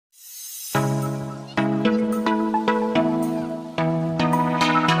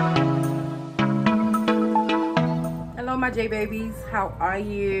J babies, how are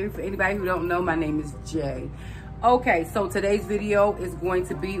you? For anybody who don't know, my name is Jay. Okay, so today's video is going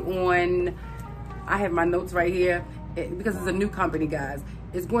to be on, I have my notes right here because it's a new company, guys.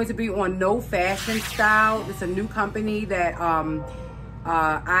 It's going to be on KnowFashionStyle. It's a new company that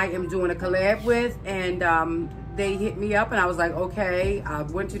I am doing a collab with, and they hit me up and I was like, okay. I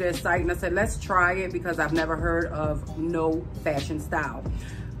went to their site and I said, let's try it because I've never heard of KnowFashionStyle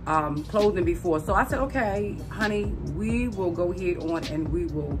clothing before. So I said, okay, honey, we will go ahead on and we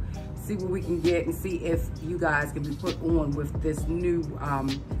will see what we can get and see if you guys can be put on with this new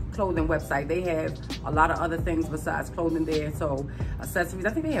clothing website. They have a lot of other things besides clothing there. So accessories,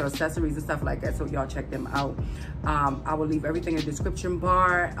 I think they have accessories and stuff like that. So y'all check them out. I will leave everything in the description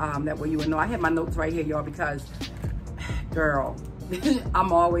bar. That way you will know. I have my notes right here, y'all, because girl,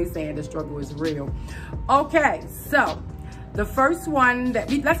 I'm always saying the struggle is real. Okay, so the first one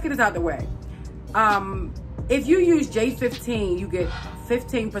let's get this out the way. If you use J15, you get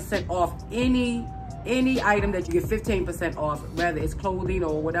 15% off any item that you get 15% off, whether it's clothing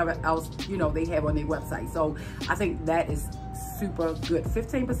or whatever else, you know, they have on their website. So I think that is super good.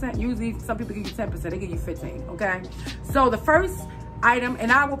 15%, usually some people give you 10%, they give you 15, okay? So the first item,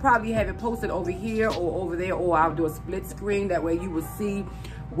 and I will probably have it posted over here or over there, or I'll do a split screen. That way you will see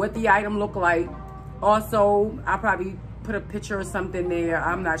what the item look like. Also, I'll probably put a picture or something there.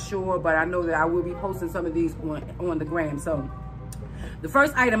 I'm not sure, but I know that I will be posting some of these on the gram. So the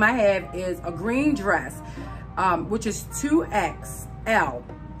first item I have is a green dress, which is 2XL.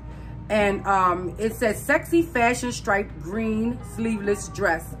 And it says sexy fashion striped green sleeveless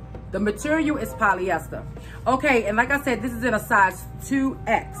dress. The material is polyester. Okay, and like I said, this is in a size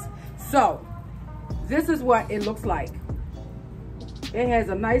 2X. So this is what it looks like. It has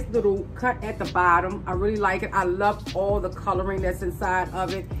a nice little cut at the bottom. I really like it. I love all the coloring that's inside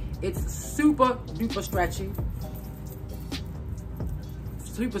of it. It's super duper stretchy.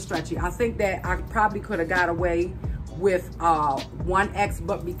 Super stretchy. I think that I probably could have got away with 1X,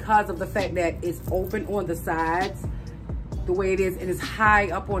 but because of the fact that it's open on the sides, the way it is, and it's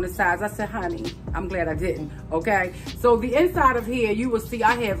high up on the sides, I said, honey, I'm glad I didn't, okay? So the inside of here, you will see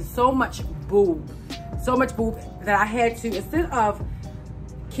I have so much boob that I had to, instead of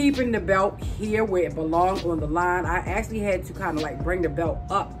keeping the belt here where it belongs on the line, I actually had to kind of like bring the belt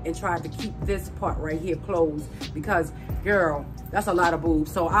up and try to keep this part right here closed, because girl, that's a lot of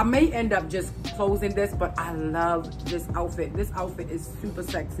boobs. So I may end up just closing this, but I love this outfit. This outfit is super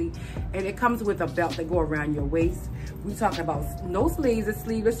sexy, and it comes with a belt that go around your waist. We talking about no sleeves, it's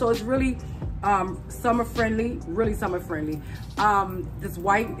sleeveless, so it's really summer friendly, really summer friendly. This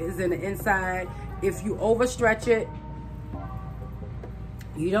white is in the inside. If you overstretch it,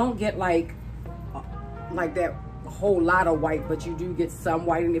 you don't get like that whole lot of white, but you do get some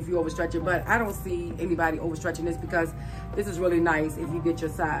white, and if you overstretch it, but I don't see anybody overstretching this because this is really nice if you get your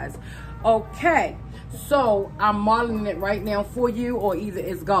size. Okay, so I'm modeling it right now for you, or either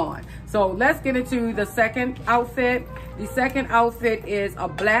it's gone. So let's get into the second outfit. The second outfit is a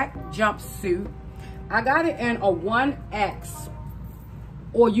black jumpsuit. I got it in a 1X,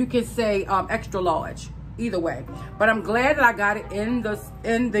 or you can say extra large, either way. But I'm glad that I got it in the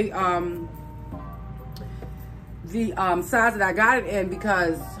size that I got it in,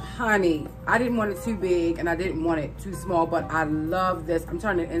 because honey, I didn't want it too big and I didn't want it too small, but I love this. I'm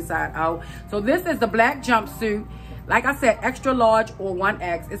turning it inside out. So this is the black jumpsuit. Like I said, extra large or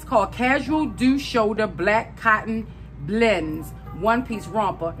 1X. It's called Casual Dew Shoulder Black Cotton Blends one-piece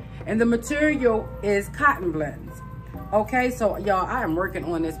romper, and the material is cotton blends. Okay, so y'all, I am working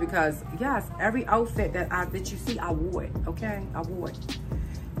on this because yes, every outfit that you see, I wore it. Okay, I wore it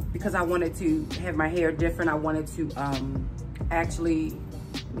because I wanted to have my hair different. I wanted to actually,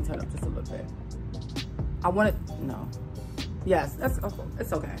 let me turn up just a little bit.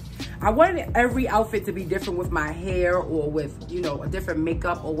 It's okay. I wanted every outfit to be different with my hair, or with, you know, a different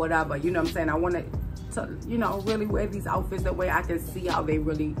makeup or whatever. You know what I'm saying? I wanted to, you know, really wear these outfits that way I can see how they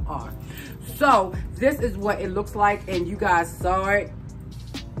really are. So this is what it looks like, and you guys saw it.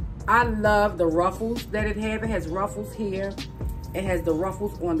 I love the ruffles that it has. It has ruffles here. It has the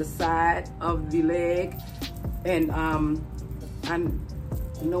ruffles on the side of the leg, and I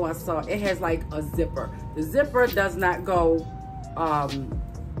know I saw it has like a zipper. The zipper does not go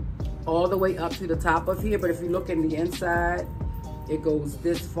all the way up to the top of here, but if you look in the inside, it goes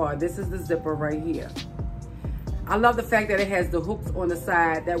this far. This is the zipper right here. I love the fact that it has the hooks on the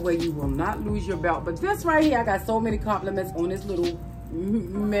side. That way you will not lose your belt. But this right here, I got so many compliments on this little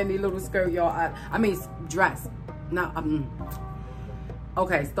mini little skirt, y'all. I mean dress. Now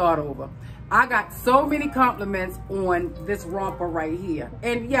Okay, start over. I got so many compliments on this romper right here.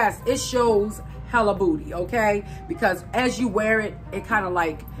 And yes, it shows hella booty, okay? Because as you wear it, it kind of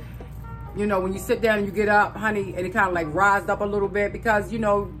like, you know, when you sit down and you get up, honey, and it kind of like rised up a little bit because, you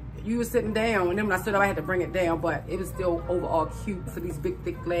know, you were sitting down, and then when I stood up, I had to bring it down, but it was still overall cute for these big,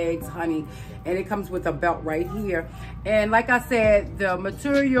 thick legs, honey. And it comes with a belt right here. And like I said, the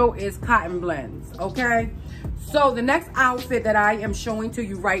material is cotton blends, okay? So the next outfit that I am showing to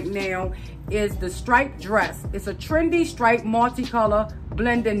you right now is the striped dress. It's a trendy striped multicolor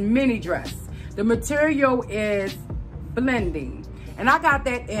blending mini dress. The material is blending, and I got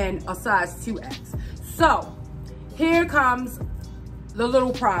that in a size 2X. So here comes the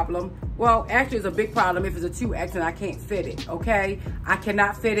little problem. Well, actually it's a big problem if it's a 2X and I can't fit it, okay? I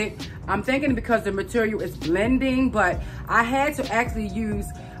cannot fit it. I'm thinking because the material is blending, but I had to actually use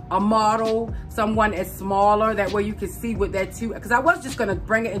a model, someone as smaller, that way you can see what that because I was just gonna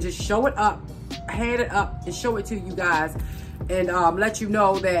bring it and just show it up, hand it up and show it to you guys and let you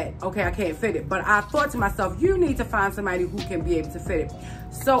know that, okay, I can't fit it. But I thought to myself, you need to find somebody who can be able to fit it.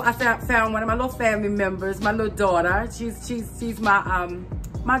 So I found one of my little family members, my little daughter. She's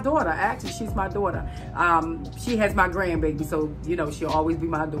my daughter, actually. She's my daughter. She has my grandbaby, so, you know, she'll always be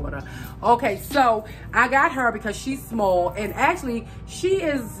my daughter. Okay, so I got her because she's small, and actually she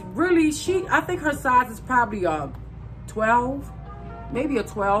is really, I think her size is probably a 12, maybe a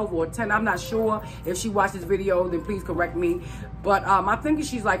 12 or 10. I'm not sure. If she watched this video, then please correct me. But I'm thinking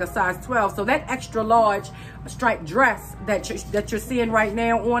she's like a size 12. So that extra large striped dress that you're seeing right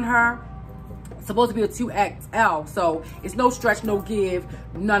now on her, supposed to be a 2XL. So it's no stretch, no give,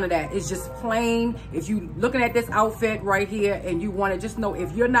 none of that. It's just plain. If you looking at this outfit right here and you want to just know,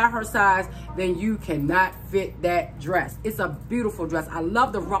 if you're not her size, then you cannot fit that dress. It's a beautiful dress. I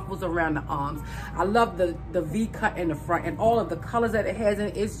love the ruffles around the arms. I love the V cut in the front and all of the colors that it has in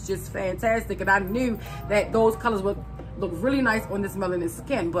it. It's just fantastic. And I knew that those colors would look really nice on this melanin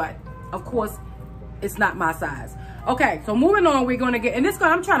skin, but of course it's not my size. Okay, so moving on, we're gonna get, and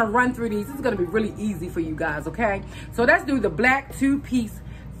I'm trying to run through these. This is gonna be really easy for you guys, okay? So let's do the black 2-piece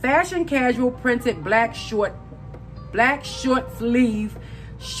fashion casual printed black short sleeve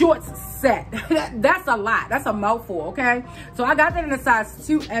shorts set. That's a lot. That's a mouthful, okay? So I got that in a size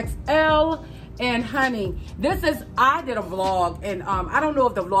 2XL. And honey, I did a vlog, and I don't know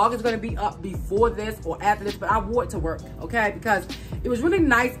if the vlog is going to be up before this or after this, but I wore it to work, okay? Because it was really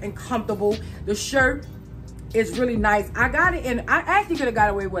nice and comfortable. The shirt is really nice. I got it in, I actually could have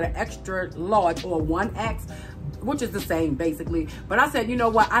got away with an extra large or 1X, which is the same basically. But I said, you know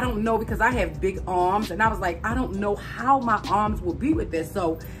what? I don't know, because I have big arms, and I was like, I don't know how my arms will be with this.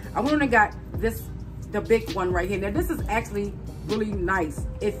 So I went and got this, the big one right here. Now this is actually really nice.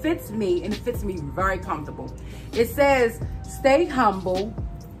 It fits me, and it fits me very comfortable. It says, stay humble,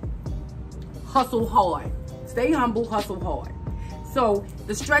 hustle hard. Stay humble, hustle hard. So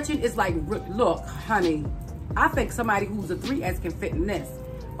the stretching is like, look, honey, I think somebody who's a 3X can fit in this.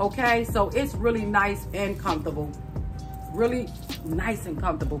 Okay, so it's really nice and comfortable. Really nice and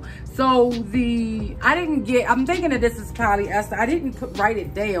comfortable. So I'm thinking that this is polyester. I didn't write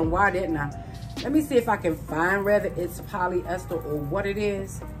it down. Why didn't I? Let me see if I can find whether it's polyester or what it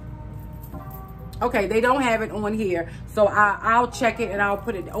is. Okay, they don't have it on here. So I'll check it and I'll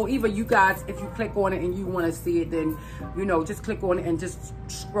put it, or even you guys, if you click on it and you want to see it, then, you know, just click on it and just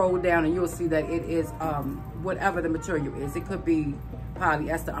scroll down and you'll see that it is whatever the material is. It could be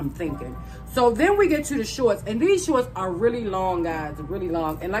polyester, I'm thinking. So then we get to the shorts, and these shorts are really long, guys, really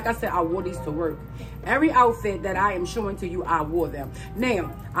long. And like I said, I wore these to work. Every outfit that I am showing to you, I wore them.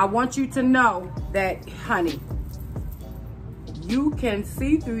 Now, I want you to know that, honey, you can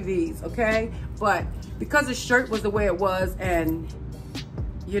see through these, okay? But because the shirt was the way it was, and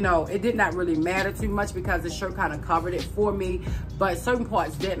you know, it did not really matter too much because the shirt kind of covered it for me, but certain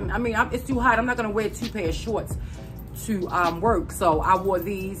parts didn't. I mean, it's too hot. I'm not gonna wear 2 pair of shorts to work. So I wore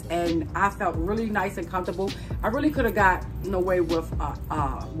these and I felt really nice and comfortable. I really could have gotten away with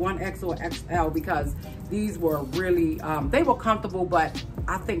 1X or XL because these were really, they were comfortable, but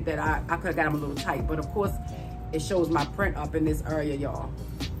I think that I could have got them a little tight. But of course, it shows my print up in this area, y'all.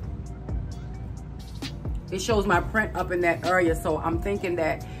 It shows my print up in that area. So I'm thinking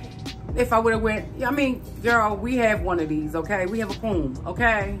that if I would have went, I mean, girl, we have one of these, okay? We have a poom,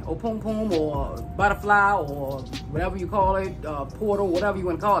 okay? Or poom poom or butterfly or whatever you call it, portal, whatever you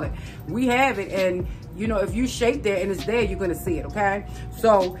want to call it. We have it, and you know, if you shape there and it's there, you're gonna see it, okay?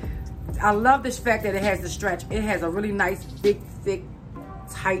 So I love this fact that it has the stretch. It has a really nice, big, thick,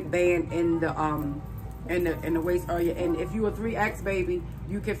 tight band in the waist area. And if you're a 3X baby,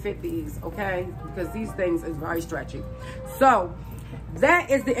 you can fit these, okay? Because these things is very stretchy. So that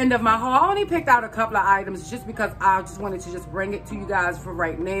is the end of my haul. I only picked out a couple of items just because I just wanted to just bring it to you guys for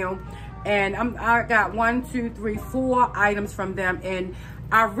right now. And I got 4 items from them, and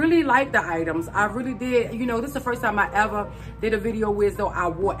I really like the items. I really did. You know, this is the first time I ever did a video where though I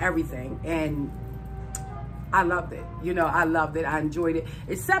wore everything, and I loved it. You know, I loved it. I enjoyed it,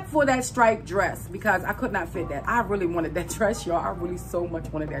 except for that striped dress, because I could not fit that. I really wanted that dress, y'all. I really so much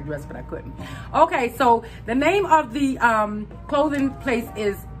wanted that dress, but I couldn't. Okay, so the name of the clothing place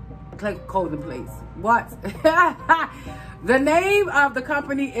is clothing place. What? The name of the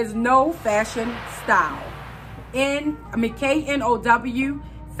company is KnowFashionStyle. K-N-O-W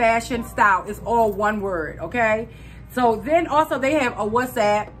Fashion Style. It's all one word, okay? So then also they have a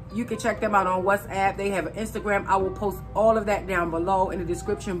WhatsApp. You can check them out on WhatsApp. They have an Instagram. I will post all of that down below in the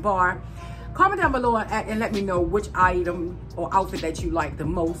description bar. Comment down below and let me know which item or outfit that you like the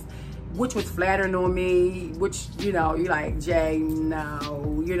most. Which was flattering on me, which, you know, you like, Jay,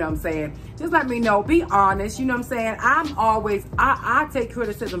 no, you know what I'm saying? Just let me know. Be honest, you know what I'm saying? I'm always, I take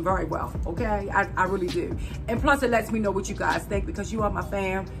criticism very well, okay? I really do. And plus, it lets me know what you guys think, because you are my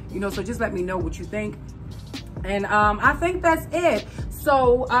fan, you know, so just let me know what you think. And I think that's it.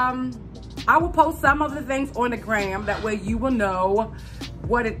 So I will post some of the things on the gram. That way you will know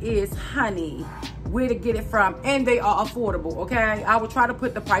what it is, honey, where to get it from, and they are affordable, okay? I will try to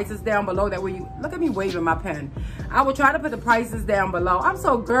put the prices down below. That way you, look at me waving my pen. I will try to put the prices down below. I'm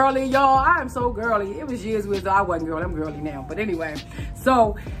so girly, y'all. I am so girly. It was years ago I wasn't girly. I'm girly now. But anyway,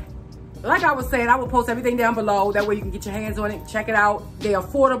 so like I was saying, I will post everything down below. That way you can get your hands on it. Check it out. They're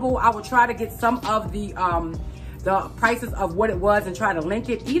affordable. I will try to get some of the prices of what it was and try to link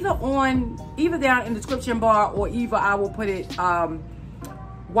it either down in the description bar, or either I will put it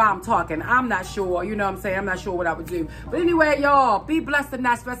while I'm talking. I'm not sure, you know what I'm saying? I'm not sure what I would do. But anyway, y'all, be blessed and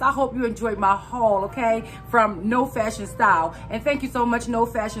not stressed. I hope you enjoyed my haul, okay, from KnowFashionStyle. And thank you so much,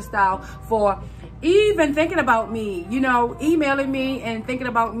 KnowFashionStyle, for even thinking about me, you know, emailing me and thinking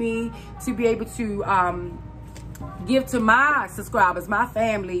about me to be able to give to my subscribers, my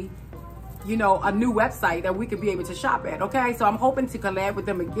family, you know, a new website that we could be able to shop at, okay? So I'm hoping to collab with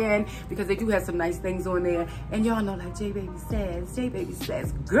them again, because they do have some nice things on there. And y'all know, like J Baby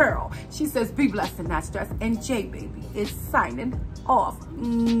says, girl, she says, be blessed and not stressed. And J Baby is signing off.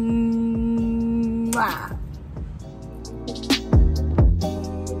 Mwah.